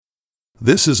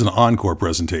This is an encore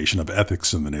presentation of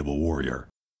Ethics in the Naval Warrior.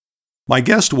 My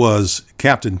guest was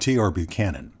Captain TR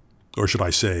Buchanan, or should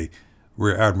I say,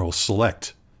 Rear Admiral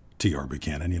Select TR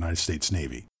Buchanan, United States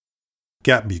Navy.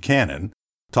 CAPT Buchanan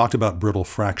talked about brittle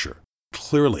fracture,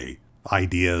 clearly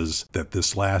ideas that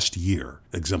this last year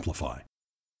exemplify.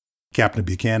 Captain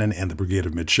Buchanan and the Brigade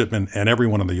of Midshipmen and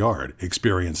everyone in the yard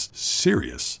experienced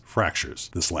serious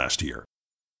fractures this last year.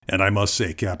 And I must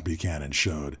say, Captain Buchanan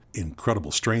showed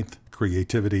incredible strength,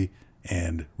 creativity,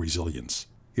 and resilience.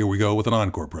 Here we go with an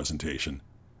encore presentation,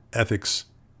 Ethics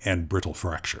and Brittle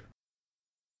Fracture.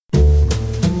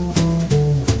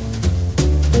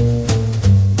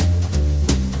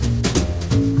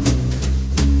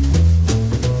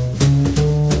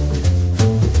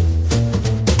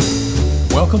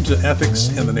 Welcome to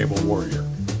Ethics and the Naval Warrior.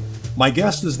 My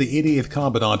guest is the 88th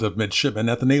Commandant of Midshipmen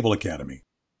at the Naval Academy.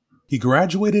 He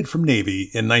graduated from Navy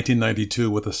in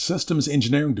 1992 with a systems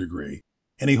engineering degree,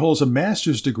 and he holds a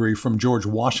master's degree from George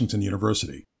Washington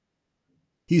University.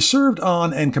 He served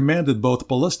on and commanded both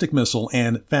ballistic missile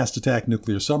and fast attack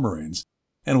nuclear submarines,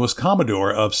 and was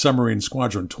Commodore of Submarine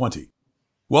Squadron 20.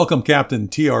 Welcome, Captain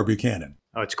TR Buchanan.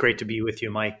 Oh, it's great to be with you,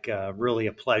 Mike. Really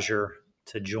a pleasure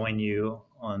to join you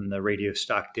on the Radio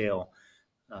Stockdale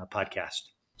podcast.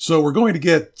 So we're going to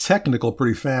get technical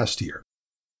pretty fast here.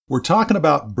 We're talking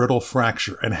about brittle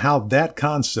fracture and how that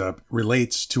concept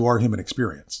relates to our human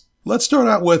experience. Let's start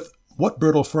out with what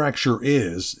brittle fracture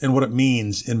is and what it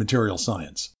means in material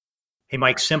science. Hey,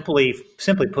 Mike, simply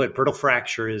put, brittle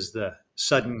fracture is the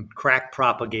sudden crack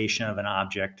propagation of an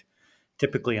object,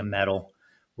 typically a metal,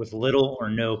 with little or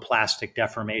no plastic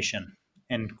deformation.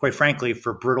 And quite frankly,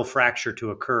 for brittle fracture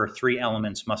to occur, three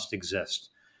elements must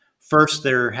exist. First,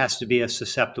 there has to be a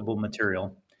susceptible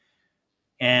material.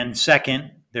 And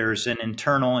second, there's an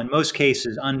internal, in most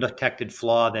cases, undetected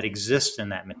flaw that exists in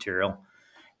that material.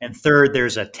 And third,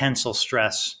 there's a tensile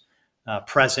stress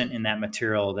present in that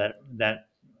material that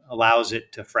allows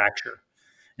it to fracture.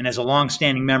 And as a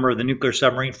longstanding member of the nuclear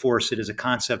submarine force, it is a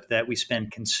concept that we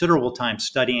spend considerable time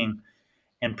studying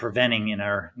and preventing in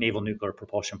our naval nuclear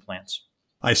propulsion plants.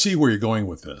 I see where you're going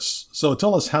with this. So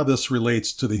tell us how this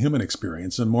relates to the human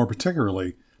experience, and more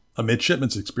particularly, a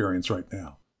midshipman's experience right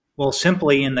now. Well,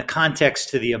 simply in the context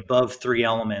to the above three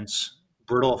elements,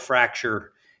 brittle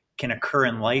fracture can occur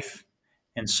in life,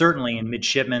 and certainly in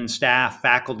midshipmen, staff,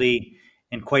 faculty,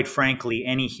 and quite frankly,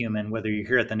 any human, whether you're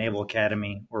here at the Naval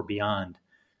Academy or beyond.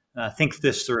 Think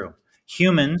this through.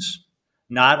 Humans,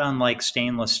 not unlike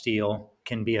stainless steel,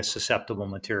 can be a susceptible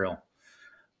material.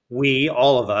 We,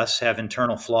 all of us, have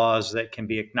internal flaws that can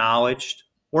be acknowledged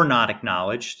or not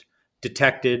acknowledged,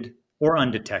 detected or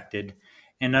undetected,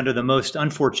 and under the most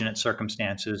unfortunate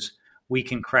circumstances, we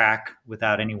can crack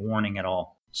without any warning at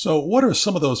all. So what are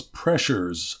some of those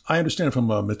pressures? I understand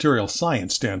from a material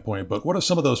science standpoint, but what are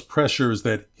some of those pressures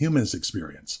that humans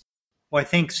experience? Well, I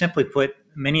think simply put,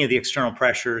 many of the external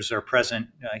pressures are present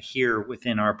here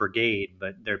within our brigade,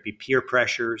 but there'd be peer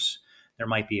pressures, there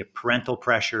might be parental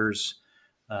pressures,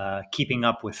 keeping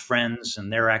up with friends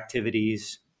and their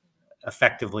activities,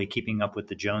 effectively keeping up with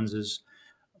the Joneses.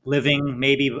 Living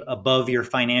maybe above your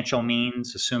financial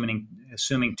means,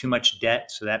 assuming too much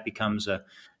debt, so that becomes a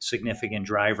significant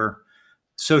driver.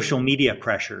 Social media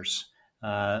pressures,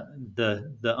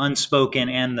 the unspoken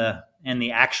and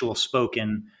the actual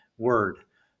spoken word.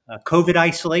 COVID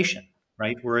isolation,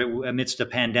 right? We're amidst a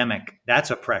pandemic.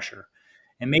 That's a pressure,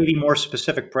 and maybe more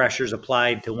specific pressures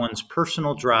applied to one's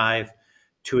personal drive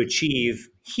to achieve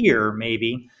here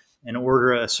maybe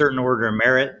a certain order of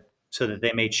merit, so that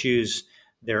they may choose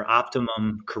their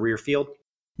optimum career field.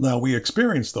 Now, we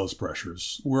experience those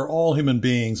pressures. We're all human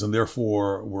beings, and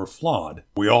therefore we're flawed.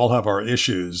 We all have our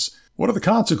issues. What are the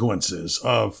consequences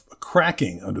of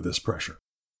cracking under this pressure?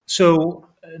 So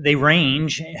they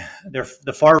range.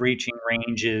 The far-reaching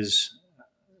range is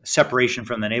separation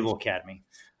from the Naval Academy,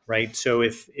 right? So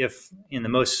if in the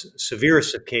most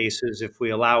severest of cases, if we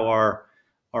allow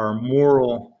our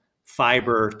moral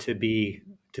fiber to be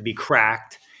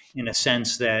cracked in a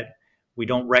sense that we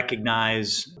don't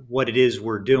recognize what it is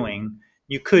we're doing,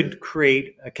 you could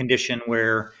create a condition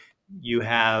where you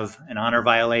have an honor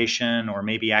violation or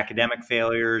maybe academic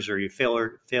failures, or you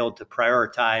failed to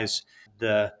prioritize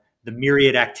the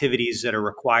myriad activities that are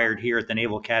required here at the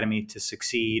Naval Academy to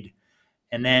succeed.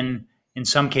 And then in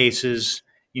some cases,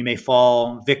 you may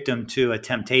fall victim to a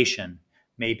temptation.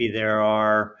 Maybe there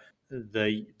are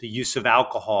the use of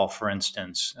alcohol, for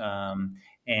instance,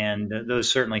 and those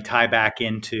certainly tie back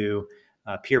into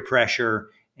peer pressure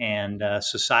and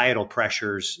societal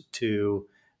pressures to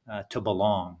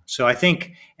belong. So I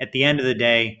think at the end of the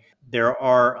day, there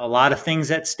are a lot of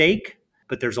things at stake,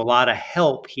 but there's a lot of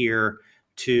help here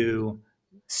to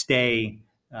stay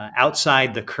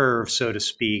outside the curve, so to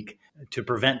speak, to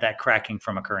prevent that cracking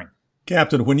from occurring.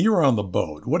 Captain, when you were on the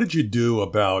boat, what did you do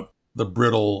about the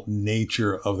brittle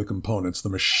nature of the components, the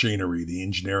machinery, the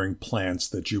engineering plants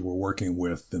that you were working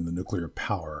with in the nuclear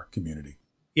power community?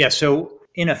 Yeah, so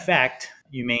in effect,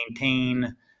 you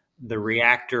maintain the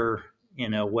reactor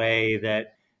in a way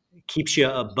that keeps you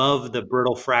above the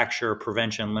brittle fracture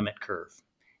prevention limit curve.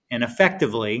 And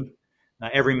effectively,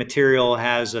 every material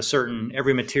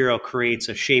creates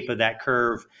a shape of that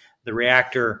curve. The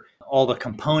reactor, all the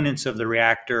components of the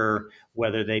reactor,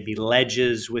 whether they be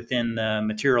ledges within the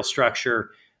material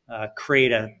structure,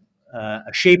 create a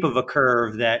shape of a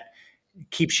curve that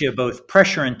keeps you both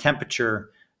pressure and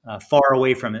temperature far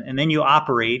away from it. And then you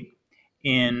operate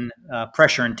in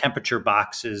pressure and temperature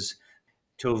boxes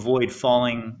to avoid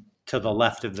falling to the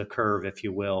left of the curve, if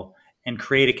you will, and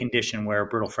create a condition where a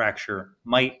brittle fracture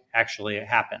might actually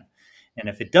happen. And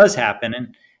if it does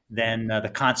happen, then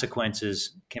the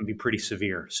consequences can be pretty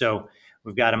severe. So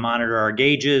we've got to monitor our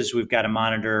gauges, we've got to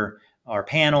monitor our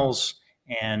panels,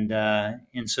 and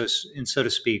so to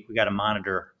speak, we got to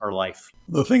monitor our life.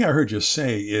 The thing I heard you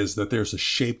say is that there's a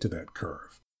shape to that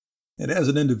curve. And as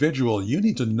an individual, you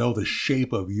need to know the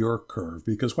shape of your curve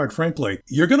because, quite frankly,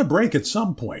 you're going to break at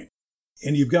some point,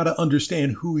 and you've got to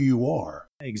understand who you are.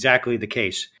 Exactly the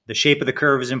case. The shape of the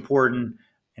curve is important,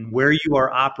 and where you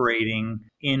are operating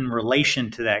in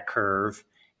relation to that curve,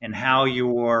 and how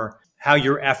your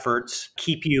efforts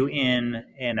keep you in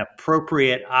an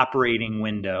appropriate operating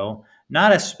window,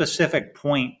 not a specific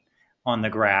point on the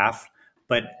graph,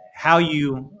 but how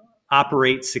you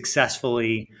operate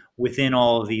successfully within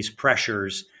all of these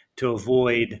pressures to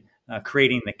avoid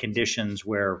creating the conditions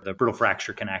where the brittle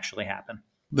fracture can actually happen.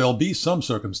 There'll be some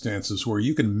circumstances where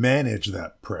you can manage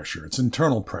that pressure. It's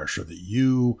internal pressure that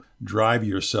you drive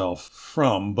yourself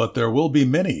from, but there will be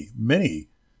many, many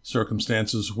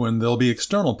circumstances when there'll be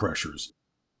external pressures,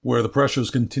 where the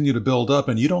pressures continue to build up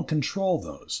and you don't control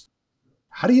those.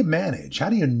 How do you manage? How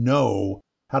do you know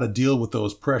how to deal with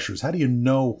those pressures? How do you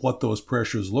know what those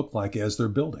pressures look like as they're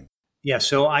building? Yeah,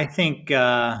 so I think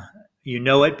you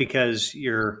know it because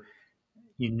you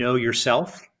know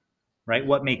yourself, right?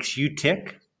 What makes you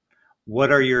tick?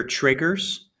 What are your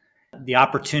triggers? The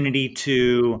opportunity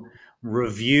to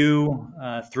review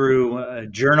through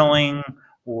journaling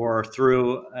or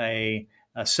through a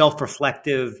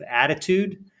self-reflective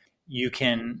attitude, you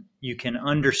can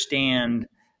understand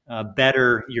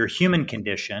better your human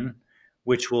condition,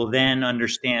 which will then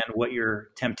understand what your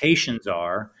temptations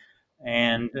are,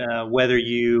 and whether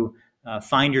you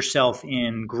find yourself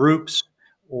in groups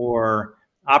or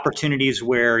opportunities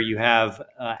where you have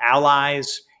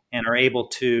allies and are able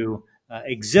to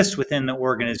exist within the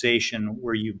organization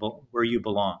where you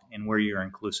belong and where you're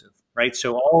inclusive, right?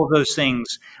 So all of those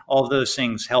things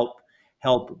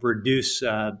help reduce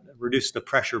the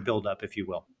pressure buildup, if you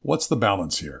will. What's the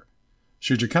balance here?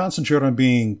 Should you concentrate on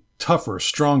being tougher,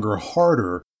 stronger,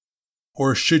 harder,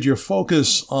 or should you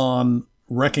focus on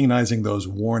recognizing those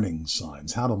warning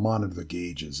signs, how to monitor the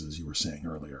gauges, as you were saying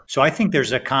earlier? So I think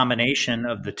there's a combination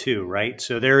of the two, right?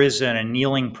 So there is an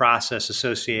annealing process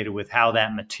associated with how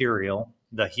that material,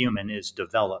 the human, is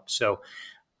developed. So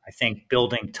I think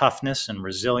building toughness and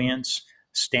resilience,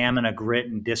 stamina, grit,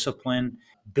 and discipline,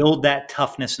 build that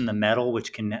toughness in the metal,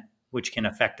 which can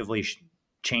effectively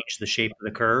change the shape of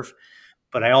the curve.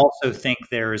 But I also think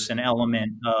there's an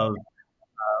element of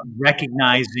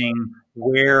recognizing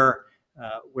where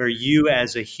you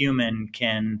as a human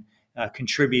can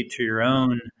contribute to your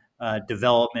own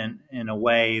development in a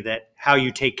way that how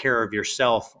you take care of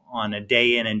yourself on a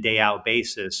day in and day out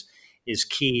basis is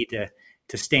key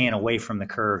to staying away from the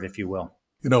curve, if you will.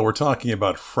 You know, we're talking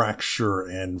about fracture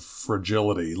and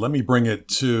fragility. Let me bring it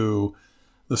to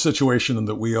the situation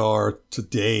that we are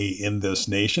today in this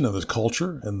nation, in this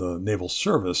culture, in the naval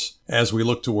service, as we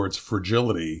look towards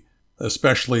fragility,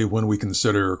 especially when we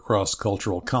consider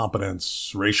cross-cultural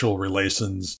competence, racial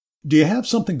relations. Do you have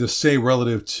something to say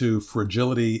relative to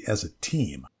fragility as a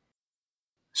team?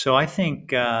 So I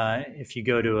think if you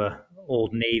go to an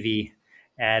old Navy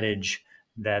adage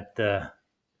that the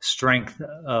strength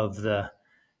of the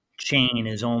chain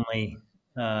is only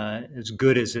as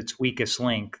good as its weakest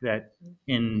link, that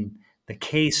in the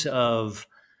case of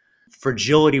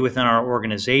fragility within our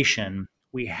organization,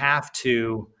 we have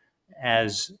to,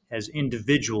 as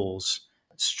individuals,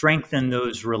 strengthen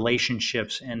those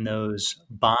relationships and those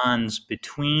bonds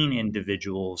between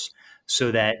individuals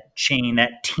so that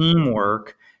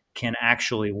teamwork can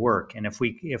actually work. And if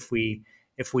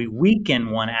we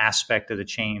weaken one aspect of the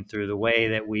chain through the way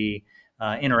that we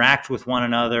interact with one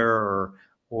another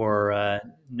or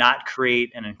not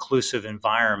create an inclusive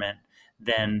environment,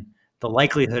 then the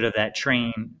likelihood of that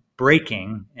train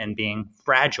breaking and being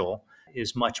fragile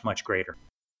is much, much greater.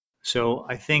 So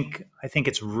I think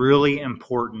it's really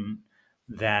important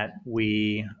that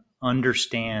we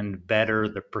understand better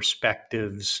the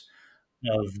perspectives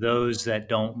of those that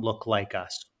don't look like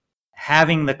us.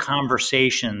 Having the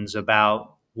conversations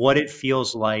about what it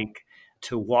feels like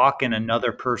to walk in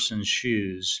another person's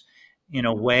shoes in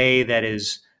a way that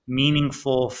is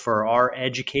meaningful for our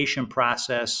education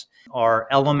process, our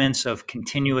elements of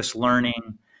continuous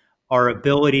learning, our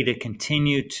ability to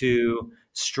continue to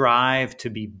strive to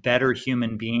be better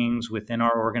human beings within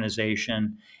our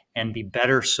organization and be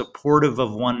better supportive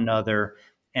of one another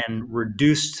and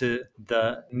reduce to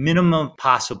the minimum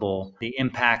possible the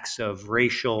impacts of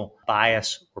racial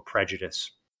bias or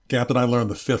prejudice. Captain, I learned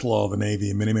the fifth law of the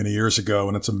Navy many, many years ago,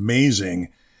 and it's amazing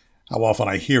how often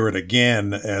I hear it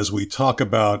again as we talk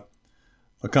about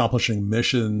accomplishing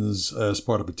missions as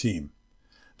part of a team.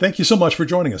 Thank you so much for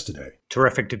joining us today.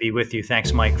 Terrific to be with you.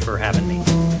 Thanks, Mike, for having me.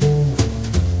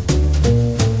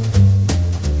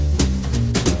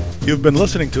 You've been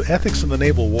listening to Ethics in the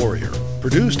Naval Warrior,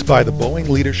 produced by the Boeing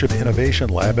Leadership Innovation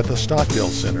Lab at the Stockdale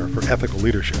Center for Ethical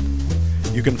Leadership.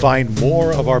 You can find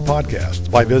more of our podcasts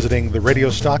by visiting the Radio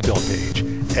Stockdale page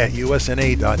at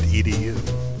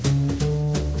usna.edu.